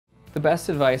The best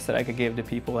advice that I could give to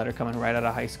people that are coming right out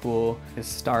of high school is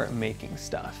start making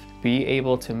stuff. Be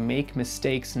able to make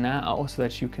mistakes now so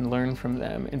that you can learn from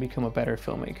them and become a better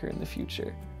filmmaker in the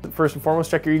future. First and foremost,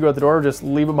 check your ego at the door, just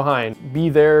leave it behind. Be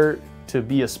there to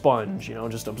be a sponge, you know,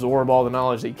 just absorb all the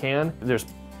knowledge that you can. There's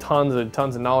tons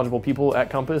of knowledgeable people at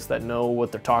Compass that know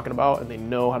what they're talking about, and they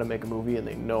know how to make a movie, and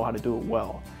they know how to do it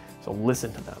well. So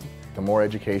listen to them. The more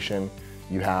education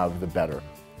you have, the better.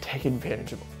 Take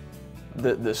advantage of them.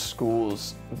 The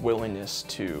school's willingness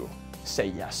to say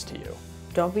yes to you.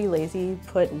 Don't be lazy,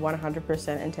 put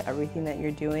 100% into everything that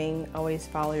you're doing. Always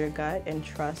follow your gut and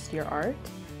trust your art.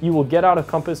 You will get out of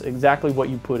Compass exactly what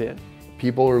you put in.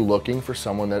 People are looking for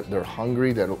someone that they're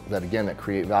hungry, that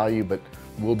create value, but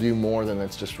will do more than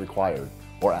that's just required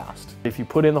or asked. If you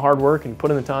put in the hard work and you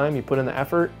put in the time, you put in the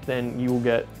effort, then you will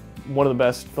get one of the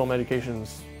best film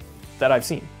educations that I've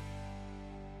seen.